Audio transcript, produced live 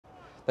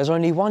There's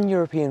only one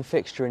European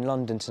fixture in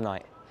London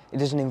tonight. It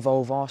doesn't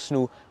involve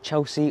Arsenal,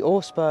 Chelsea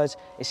or Spurs.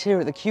 It's here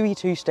at the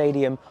QE2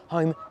 Stadium,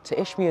 home to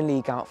Isthmian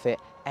League outfit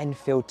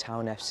Enfield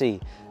Town FC,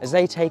 as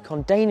they take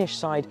on Danish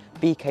side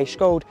BK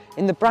Skjold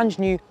in the brand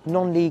new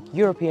non-league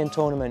European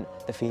tournament,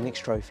 the FENIX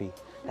Trophy.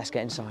 Let's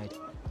get inside.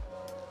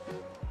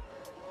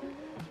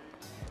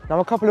 Now,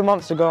 a couple of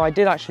months ago I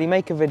did actually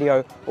make a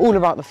video all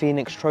about the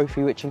FENIX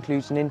Trophy, which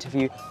includes an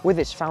interview with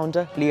its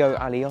founder Leo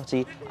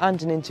Aliotti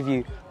and an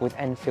interview with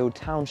Enfield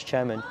Town's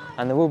chairman,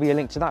 and there will be a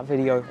link to that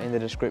video in the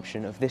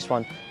description of this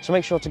one, so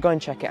make sure to go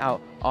and check it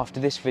out after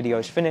this video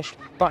is finished.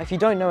 But if you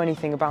don't know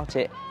anything about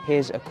it,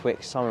 here's a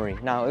quick summary.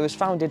 Now, it was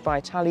founded by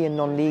Italian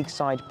non-league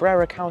side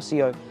Brera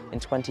Calcio in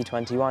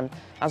 2021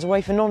 as a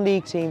way for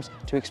non-league teams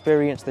to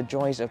experience the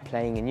joys of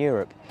playing in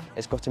Europe.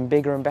 It's gotten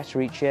bigger and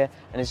better each year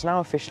and is now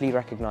officially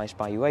recognised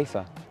by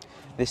UEFA.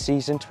 This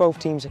season 12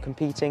 teams are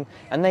competing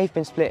and they've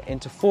been split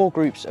into 4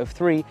 groups of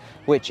 3,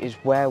 which is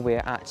where we're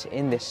at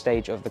in this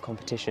stage of the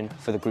competition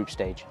for the group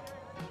stage.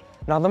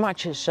 Now, the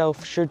match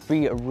itself should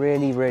be a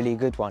really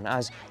good one,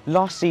 as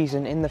last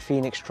season in the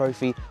FENIX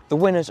Trophy the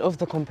winners of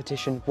the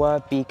competition were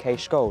BK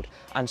Skjold,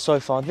 and so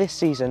far this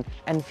season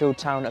Enfield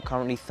Town are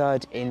currently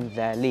 3rd in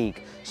their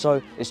league.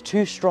 So it's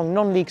 2 strong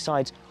non-league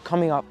sides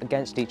coming up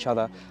against each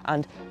other,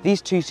 and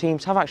these 2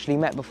 teams have actually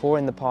met before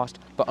in the past,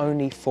 but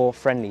only for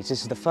friendlies.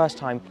 This is the first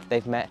time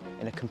they've met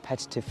in a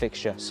competitive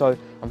fixture, so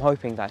I'm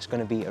hoping that's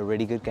going to be a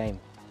really good game.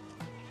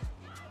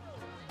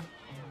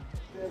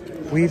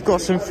 We've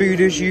got some food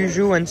as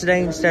usual, and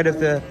today instead of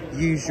the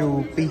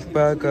usual beef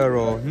burger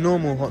or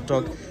normal hot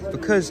dog,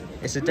 because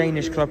it's a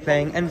Danish club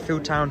playing,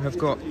 Enfield Town have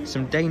got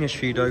some Danish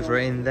food over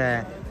in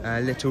their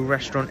little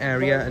restaurant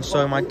area, and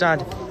so my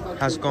dad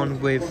has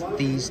gone with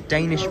these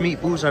Danish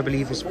meatballs. I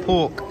believe it's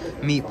pork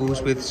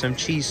meatballs with some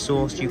cheese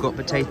sauce. You've got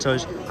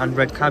potatoes and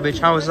red cabbage.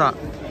 How was that?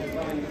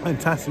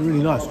 Fantastic,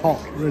 really nice, hot,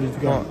 ready to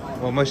go.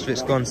 Well, most of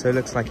it's gone, so it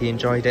looks like he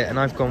enjoyed it, and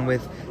I've gone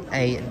with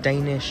a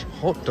Danish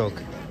hot dog.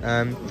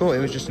 Thought it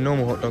was just a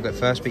normal hot dog at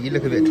first, but you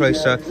look a bit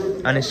closer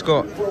and it's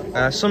got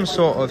some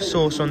sort of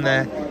sauce on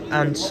there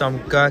and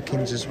some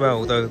gherkins as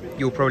well, though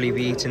you'll probably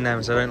be eating them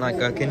as I don't like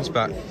gherkins.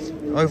 But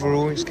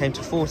overall it came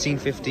to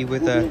 $14.50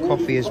 with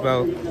coffee as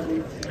well,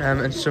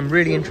 and some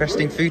really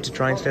interesting food to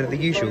try instead of the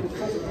usual.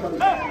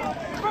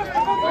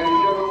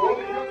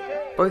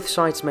 Both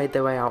sides made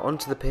their way out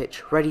onto the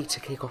pitch, ready to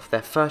kick off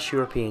their first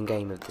European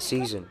game of the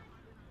season.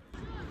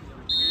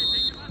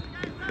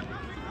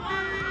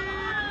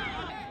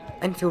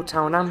 Enfield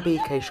Town and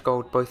BK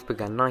Skjold both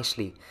began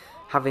nicely,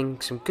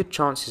 having some good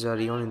chances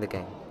early on in the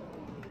game.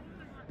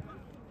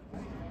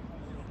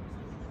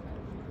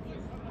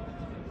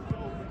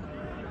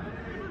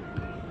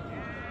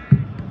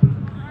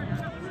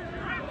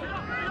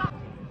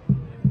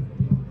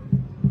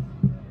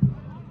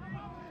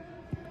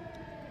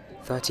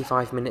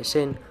 "35 minutes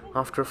in,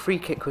 after a free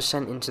kick was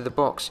sent into the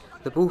box,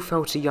 the ball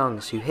fell to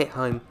Youngs, who hit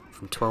home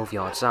from 12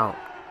 yards out.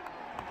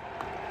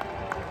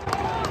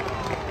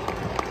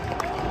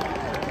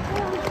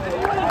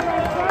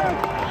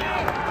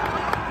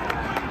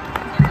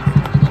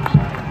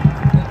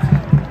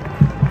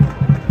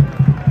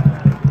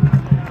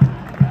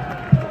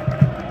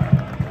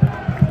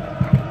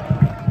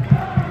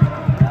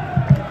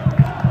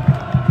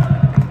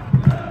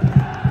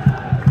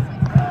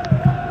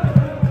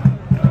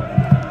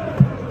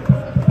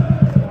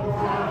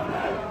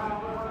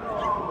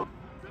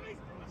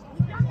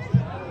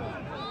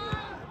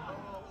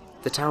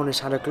 The Towners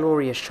had a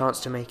glorious chance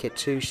to make it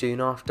 2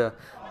 soon after,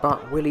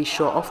 but Willie's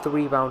shot off the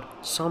rebound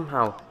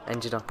somehow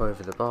ended up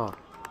over the bar.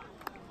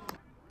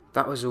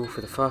 That was all for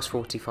the first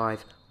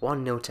 45,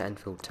 1-0 to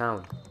Enfield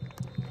Town.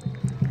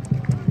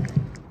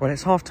 Well,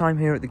 it's half time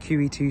here at the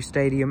QE2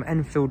 Stadium.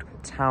 Enfield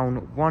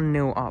Town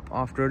 1-0 up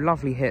after a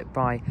lovely hit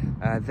by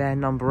their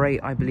number 8,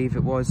 I believe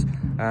it was.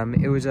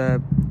 It was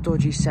a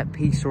dodgy set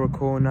piece or a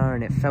corner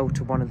and it fell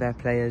to one of their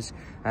players.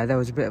 There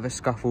was a bit of a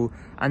scuffle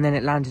and then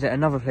it landed at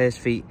another player's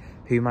feet,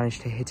 who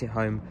managed to hit it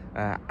home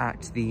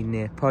at the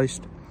near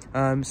post.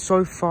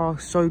 So far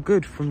so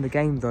good from the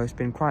game though. It's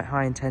been quite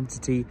high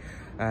intensity.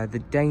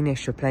 The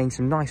Danish are playing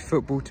some nice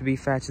football, to be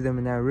fair to them,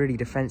 and they're a really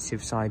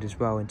defensive side as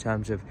well in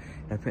terms of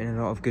putting in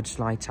a lot of good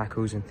slide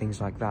tackles and things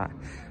like that.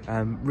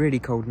 Really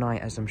cold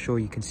night, as I'm sure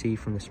you can see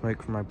from the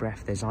smoke from my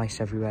breath. There's ice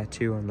everywhere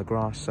too on the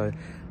grass, so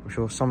I'm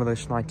sure some of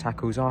those slide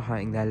tackles are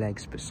hurting their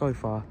legs, but so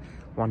far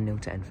 1-0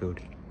 to Enfield.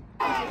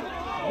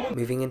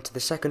 Moving into the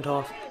second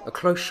half, a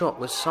close shot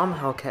was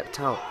somehow kept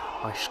out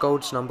by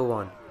Skjold's number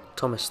 1,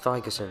 Thomas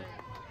Thygesen.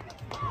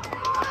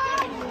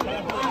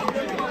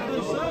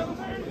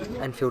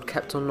 Enfield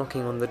kept on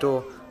knocking on the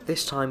door,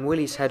 this time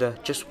Willie's header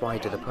just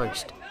wide of the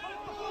post.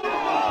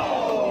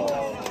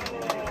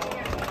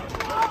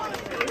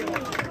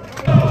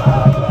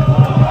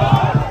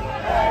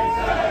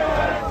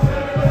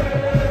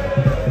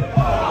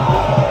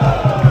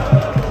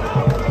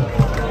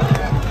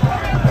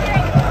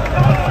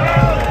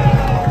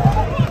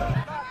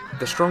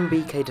 The strong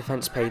BK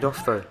defence paid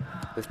off though.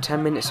 With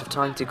 10 minutes of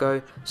time to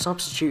go,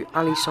 substitute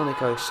Ali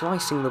Sonico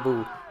slicing the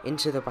ball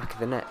into the back of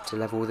the net to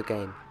level the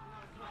game.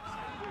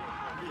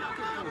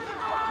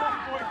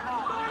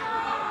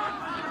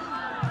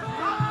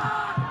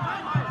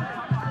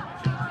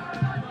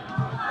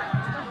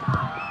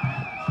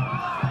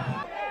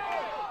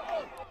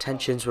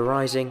 Tensions were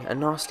rising, a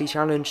nasty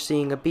challenge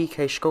seeing a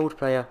BK Skjold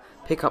player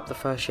pick up the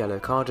first yellow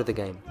card of the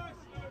game.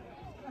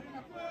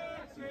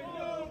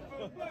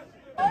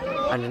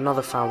 And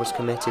another foul was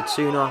committed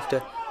soon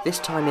after, this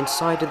time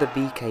inside of the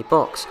BK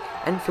box.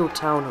 Enfield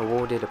Town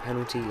awarded a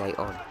penalty late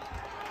on.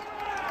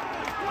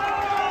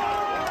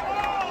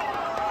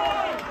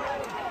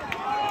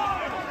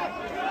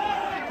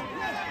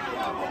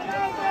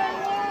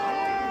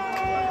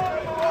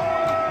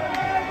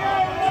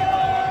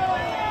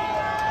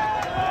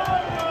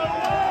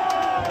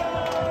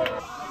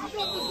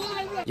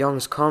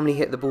 Youngs calmly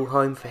hit the ball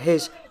home for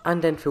his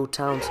and Enfield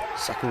Town's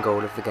second goal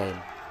of the game.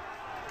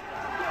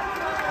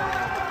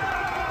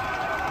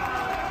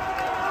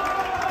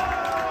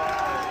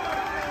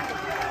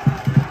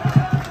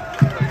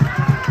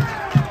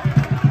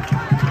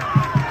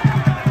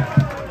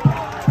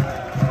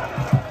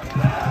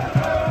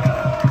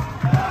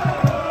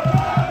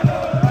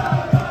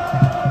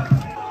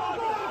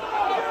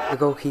 The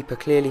goalkeeper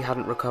clearly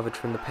hadn't recovered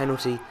from the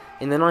penalty.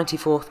 In the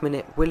 94th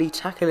minute, Willie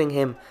tackling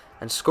him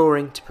and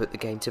scoring to put the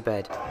game to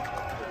bed.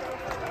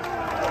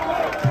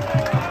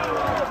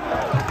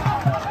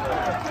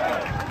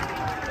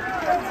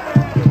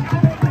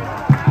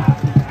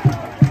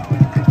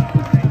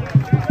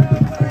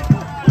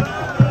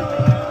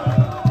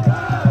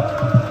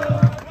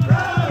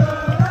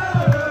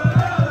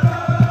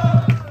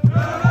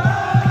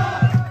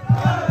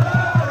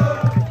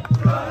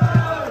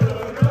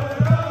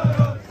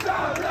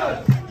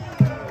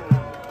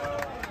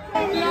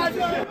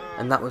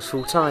 And that was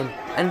full time,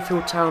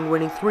 Enfield Town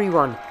winning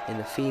 3-1 in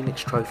the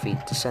FENIX Trophy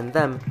to send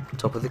them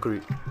top of the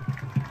group.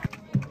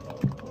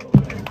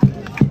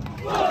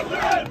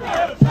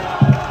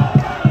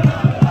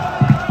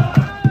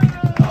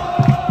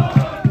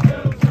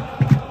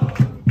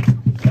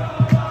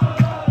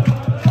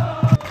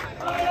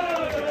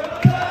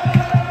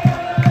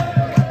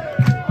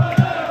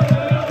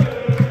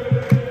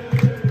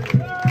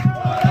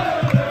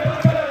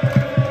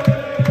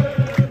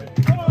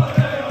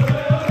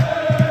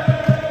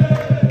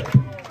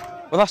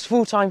 Well, that's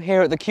full time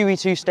here at the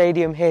QE2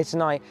 Stadium here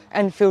tonight.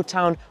 Enfield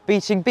Town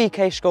beating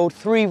BK Skjold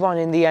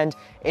 3-1 in the end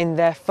in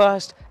their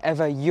first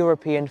ever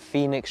European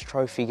FENIX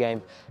Trophy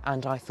game.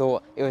 And I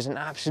thought it was an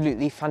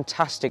absolutely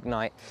fantastic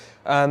night.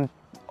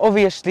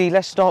 Obviously,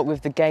 let's start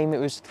with the game. It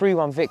was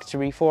 3-1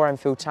 victory for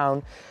Enfield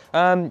Town.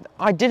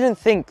 I didn't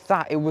think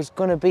that it was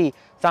going to be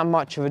that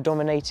much of a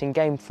dominating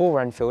game for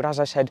Enfield. As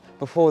I said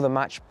before the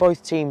match,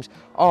 both teams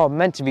are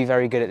meant to be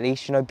very good at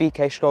least. You know,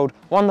 BK Skjold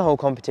won the whole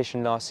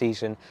competition last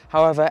season.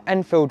 However,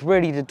 Enfield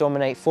really did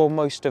dominate for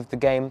most of the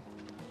game.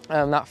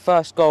 That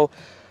first goal,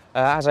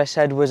 as I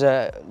said, was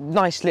a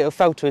nice little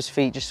fell to his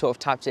feet, just sort of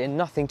tapped it in,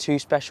 nothing too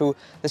special.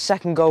 The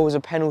second goal was a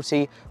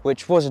penalty,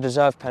 which was a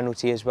deserved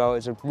penalty as well. It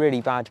was a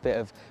really bad bit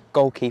of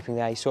goalkeeping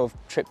there. He sort of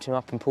tripped him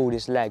up and pulled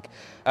his leg.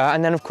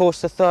 And then of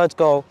course the third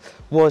goal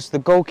was the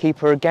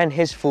goalkeeper, again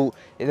his fault.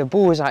 The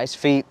ball was at his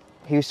feet,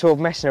 he was sort of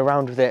messing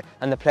around with it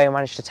and the player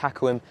managed to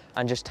tackle him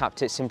and just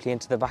tapped it simply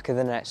into the back of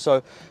the net.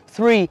 So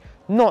 3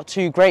 not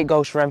too great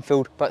goals for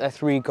Enfield, but they're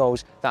 3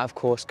 goals that of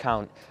course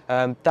count.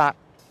 That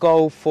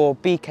goal for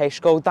BK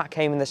Skjold, that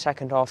came in the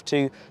second half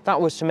too. That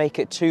was to make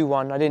it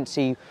 2-1. I didn't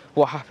see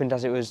what happened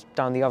as it was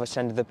down the other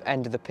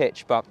end of the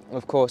pitch, but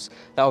of course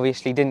that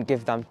obviously didn't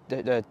give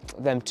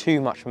them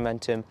too much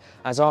momentum,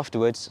 as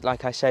afterwards,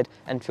 like I said,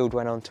 Enfield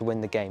went on to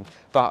win the game.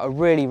 But a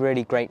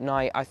really great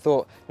night. I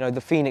thought, you know, the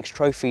FENIX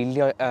Trophy,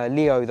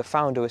 Leo, the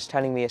founder, was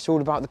telling me it's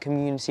all about the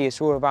community, it's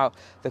all about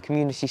the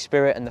community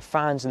spirit and the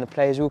fans and the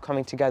players all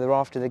coming together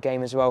after the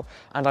game as well,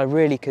 and I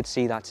really could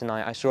see that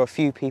tonight. I saw a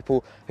few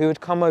people who had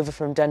come over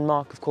from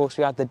Denmark. Of course,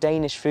 we had the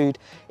Danish food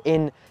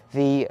in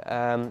the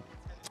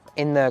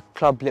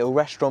club little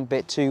restaurant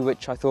bit too,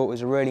 which I thought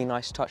was a really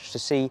nice touch to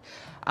see.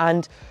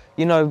 And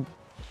you know,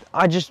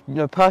 I just, you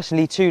know,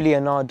 personally to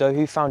Leonardo,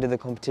 who founded the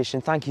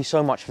competition, thank you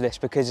so much for this,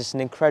 because it's an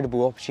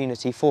incredible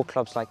opportunity for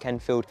clubs like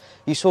Enfield.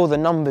 You saw the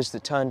numbers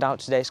that turned out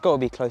today. It's got to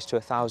be close to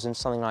 1,000,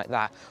 something like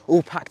that,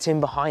 all packed in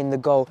behind the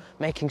goal,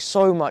 making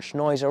so much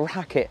noise, a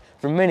racket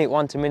from minute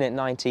 1 to minute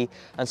 90.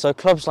 And so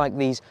clubs like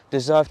these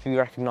deserve to be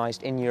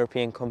recognised in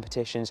European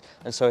competitions,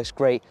 and so it's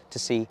great to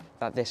see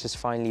that this has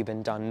finally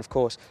been done. And of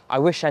course, I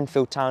wish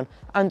Enfield Town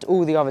and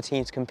all the other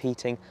teams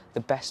competing the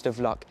best of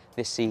luck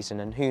this season,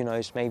 and who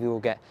knows, maybe we'll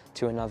get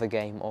to another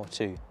game or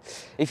two.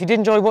 If you did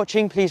enjoy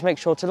watching, please make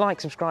sure to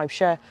like, subscribe,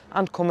 share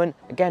and comment.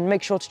 Again,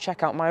 make sure to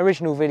check out my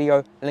original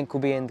video, link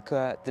will be in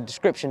the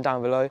description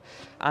down below,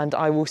 and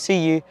I will see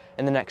you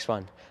in the next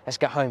one. Let's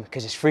get home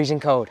because it's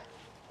freezing cold.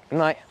 Good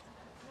night.